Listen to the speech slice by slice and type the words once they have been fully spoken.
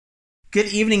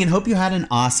Good evening and hope you had an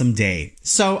awesome day.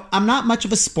 So, I'm not much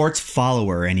of a sports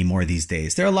follower anymore these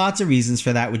days. There are lots of reasons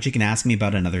for that, which you can ask me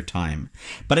about another time.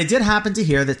 But I did happen to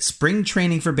hear that spring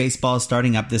training for baseball is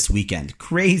starting up this weekend.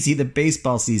 Crazy, the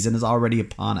baseball season is already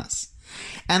upon us.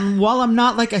 And while I'm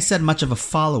not, like I said, much of a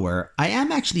follower, I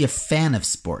am actually a fan of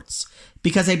sports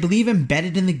because I believe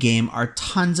embedded in the game are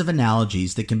tons of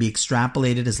analogies that can be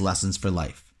extrapolated as lessons for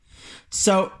life.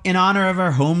 So, in honor of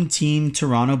our home team,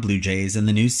 Toronto Blue Jays, and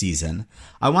the new season,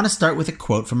 I want to start with a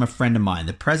quote from a friend of mine,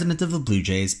 the president of the Blue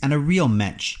Jays and a real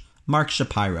mensch, Mark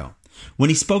Shapiro, when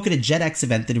he spoke at a JetX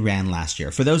event that he ran last year.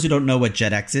 For those who don't know what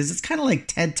JetX is, it's kind of like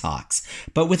TED Talks,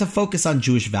 but with a focus on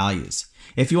Jewish values.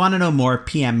 If you want to know more,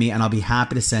 PM me and I'll be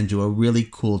happy to send you a really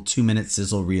cool 2-minute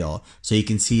sizzle reel so you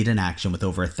can see it in action with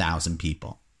over 1,000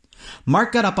 people.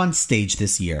 Mark got up on stage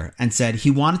this year and said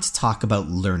he wanted to talk about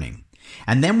learning.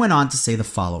 And then went on to say the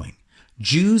following: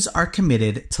 Jews are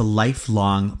committed to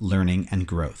lifelong learning and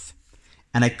growth.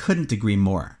 And I couldn't agree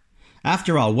more.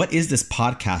 After all, what is this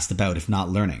podcast about if not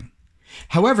learning?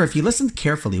 However, if you listened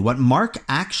carefully, what Mark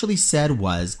actually said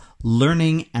was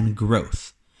learning and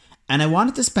growth. And I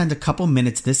wanted to spend a couple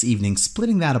minutes this evening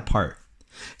splitting that apart.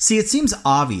 See, it seems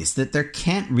obvious that there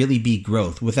can't really be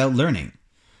growth without learning.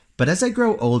 But as I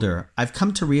grow older, I've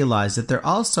come to realize that there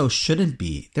also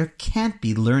there can't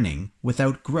be learning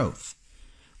without growth.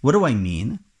 What do I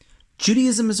mean?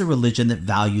 Judaism is a religion that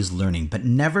values learning, but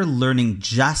never learning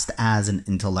just as an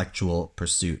intellectual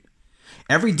pursuit.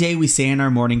 Every day we say in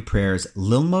our morning prayers,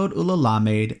 Lilmod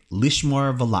ulalamed,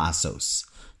 lishmor velasos,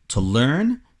 to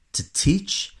learn, to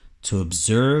teach, to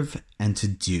observe, and to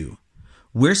do.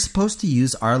 We're supposed to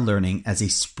use our learning as a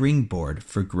springboard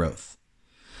for growth.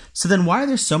 So then why are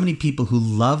there so many people who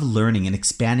love learning and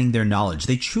expanding their knowledge?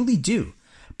 They truly do,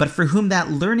 but for whom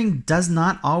that learning does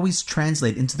not always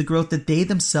translate into the growth that they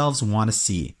themselves want to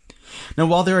see. Now,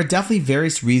 while there are definitely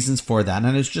various reasons for that, and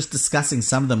I was just discussing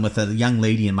some of them with a young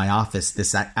lady in my office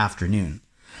this afternoon,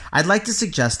 I'd like to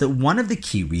suggest that one of the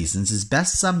key reasons is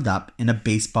best summed up in a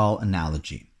baseball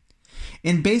analogy.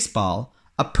 In baseball,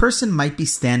 a person might be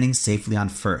standing safely on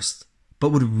first, but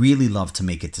would really love to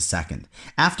make it to second.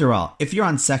 After all, if you're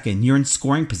on second, you're in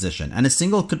scoring position, and a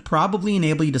single could probably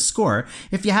enable you to score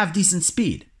if you have decent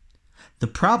speed. The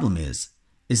problem is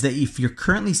that if you're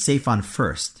currently safe on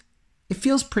first, it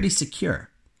feels pretty secure.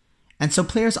 And so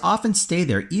players often stay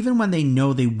there even when they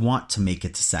know they want to make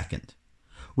it to second,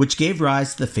 which gave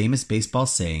rise to the famous baseball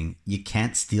saying, you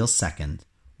can't steal second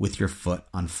with your foot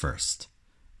on first.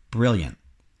 Brilliant.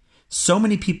 So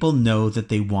many people know that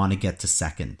they want to get to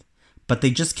second, but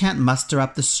they just can't muster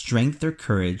up the strength or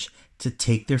courage to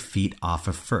take their feet off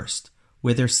of first,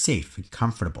 where they're safe and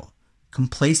comfortable.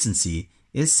 Complacency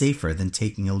is safer than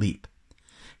taking a leap.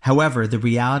 However, the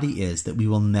reality is that we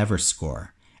will never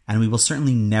score, and we will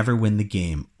certainly never win the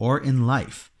game or in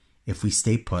life if we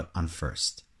stay put on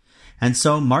first. And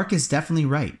so Mark is definitely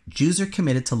right. Jews are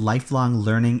committed to lifelong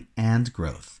learning and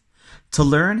growth. To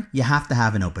learn, you have to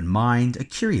have an open mind, a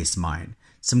curious mind,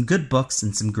 some good books,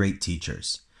 and some great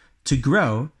teachers. To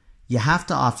grow, you have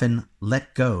to often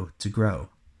let go to grow.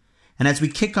 And as we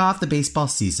kick off the baseball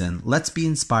season, let's be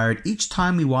inspired each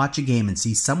time we watch a game and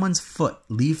see someone's foot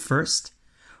leave first.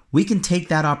 We can take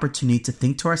that opportunity to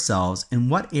think to ourselves, in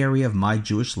what area of my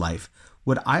Jewish life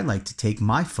would I like to take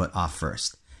my foot off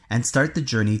first and start the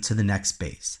journey to the next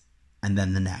base and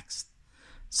then the next.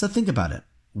 So think about it.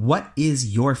 What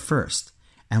is your first?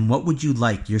 And what would you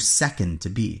like your second to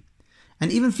be?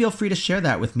 And even feel free to share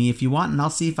that with me if you want, and I'll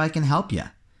see if I can help you.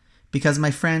 Because, my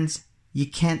friends, you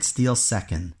can't steal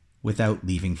second without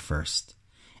leaving first.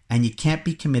 And you can't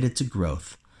be committed to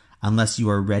growth unless you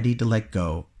are ready to let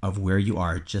go of where you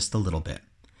are just a little bit.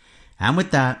 And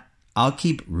with that, I'll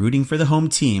keep rooting for the home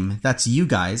team. That's you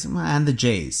guys and the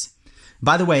Jays.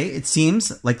 By the way, it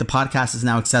seems like the podcast is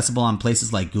now accessible on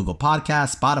places like Google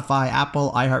Podcasts, Spotify,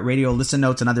 Apple, iHeartRadio, Listen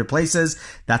Notes, and other places.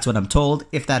 That's what I'm told.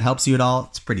 If that helps you at all,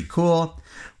 it's pretty cool.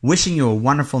 Wishing you a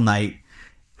wonderful night.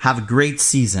 Have a great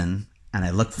season, and I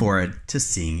look forward to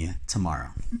seeing you tomorrow.